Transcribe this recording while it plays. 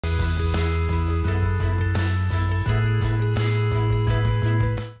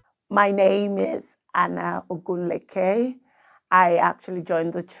My name is Anna Ogunleke. I actually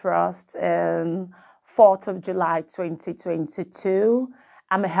joined the trust on 4th of July 2022.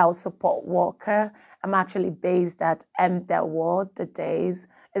 I'm a health support worker. I'm actually based at Calderdale Ward. The days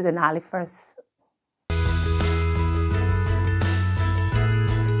is in Halifax.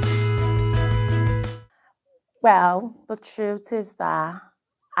 Well, the truth is that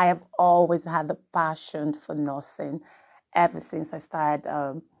I have always had a passion for nursing ever since I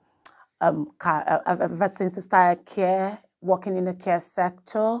started ever since I started working in the care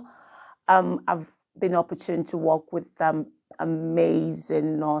sector. I've been opportune to work with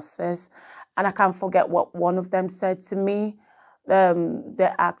amazing nurses, and I can't forget what one of them said to me.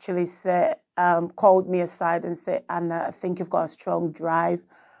 They actually said, called me aside and said, "Anna, I think you've got a strong drive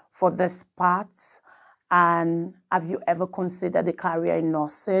for this part. And have you ever considered a career in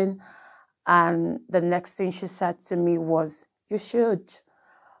nursing?" And the next thing she said to me was, "You should."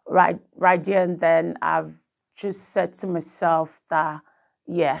 Right there and then, I've just said to myself that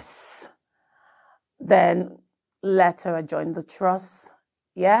yes. Then later I joined the trust.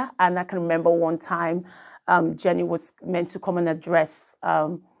 Yeah, and I can remember one time Jenny was meant to come and address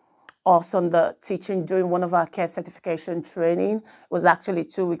us on the teaching during one of our care certification training. It was actually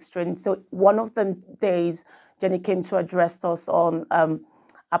 2 weeks training. So one of the days, Jenny came to address us on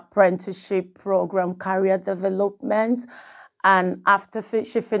apprenticeship program, career development. And after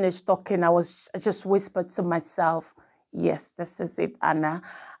she finished talking, I just whispered to myself, "Yes, this is it, Anna."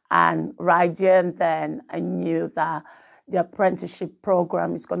 And right there and then, I knew that the apprenticeship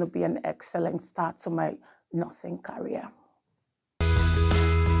program is going to be an excellent start to my nursing career.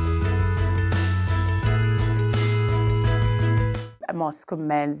 I must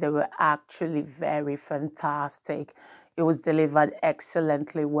commend, they were actually very fantastic. It was delivered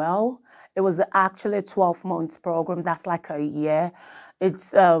excellently well. It was actually a 12-month program. That's like a year.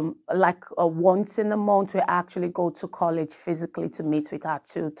 It's like once in a month, we actually go to college physically to meet with our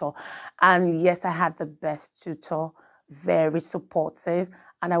tutor. And yes, I had the best tutor, very supportive.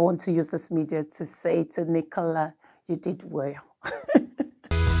 And I want to use this media to say to Nicola, you did well.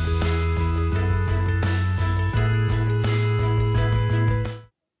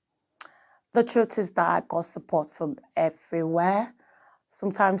 The truth is that I got support from everywhere.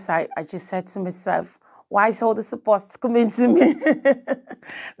 Sometimes I just said to myself, why is all the support coming to me?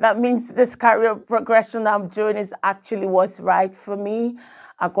 That means this career progression I'm doing is actually what's right for me.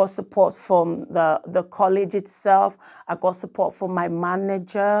 I got support from the college itself. I got support from my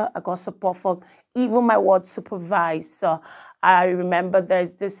manager. I got support from even my ward supervisor. I remember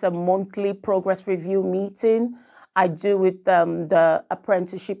there's this monthly progress review meeting I do with the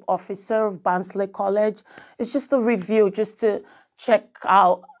apprenticeship officer of Barnsley College. It's just a review, just to check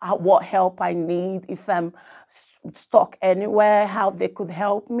out what help I need, if I'm stuck anywhere, how they could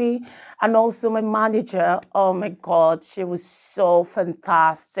help me. And also my manager, oh my God, she was so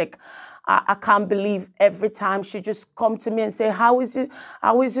fantastic. I can't believe every time she just come to me and say, how is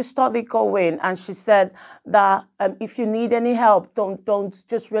your study going? And she said that if you need any help, don't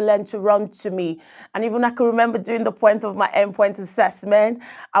just relent to run to me. And even I can remember during the point of my endpoint assessment,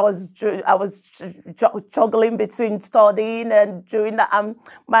 I was juggling between studying and doing that.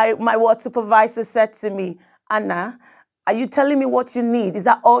 My ward supervisor said to me, "Anna, are you telling me what you need? Is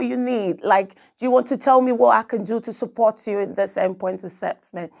that all you need? Like, do you want to tell me what I can do to support you in this endpoint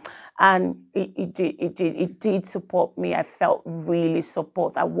assessment?" And it did support me. I felt really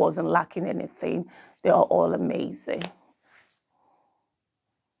support. I wasn't lacking anything. They are all amazing.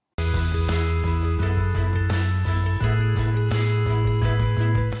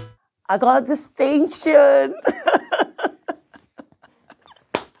 I got a distinction.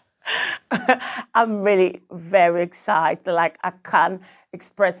 I'm really very excited. Like, I can't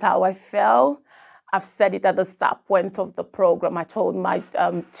express how I felt. I've said it at the start point of the program. I told my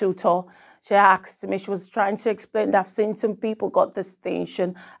tutor, she asked me, she was trying to explain that I've seen some people got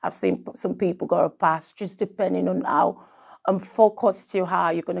distinction. I've seen some people got a pass, just depending on how focused you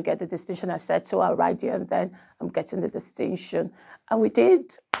are, you're going to get the distinction. I said to her right there and then, I'm getting the distinction. And we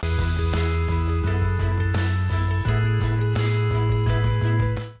did.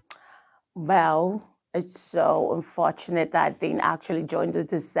 Well, it's so unfortunate that I didn't actually join the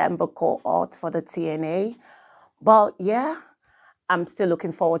December cohort for the TNA. But yeah, I'm still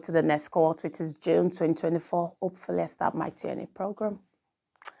looking forward to the next cohort, which is June 2024. Hopefully I start my TNA program.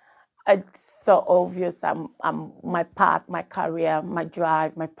 It's so obvious. My path, my career, my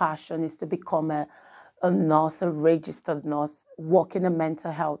drive, my passion is to become a nurse, a registered nurse, work in a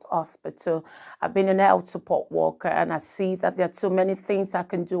mental health hospital. I've been a health support worker, and I see that there are so many things I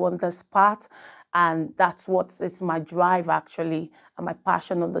can do on this path. And that's what is my drive, actually, and my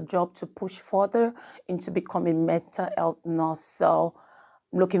passion on the job, to push further into becoming mental health nurse. So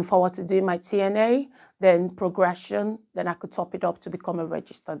I'm looking forward to doing my TNA, then progression, then I could top it up to become a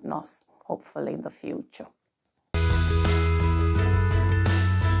registered nurse, hopefully in the future.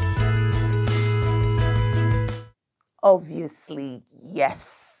 Obviously,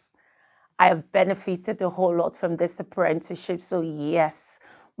 yes. I have benefited a whole lot from this apprenticeship. So yes,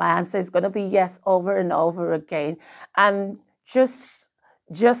 my answer is going to be yes over and over again. And just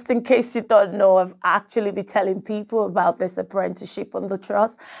in case you don't know, I've actually been telling people about this apprenticeship on the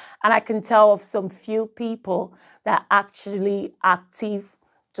trust. And I can tell of some few people that are actually active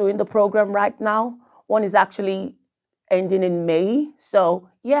doing the program right now. One is actually ending in May. So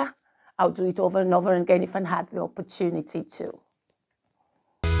yeah, I'll do it over and over again if I had the opportunity to.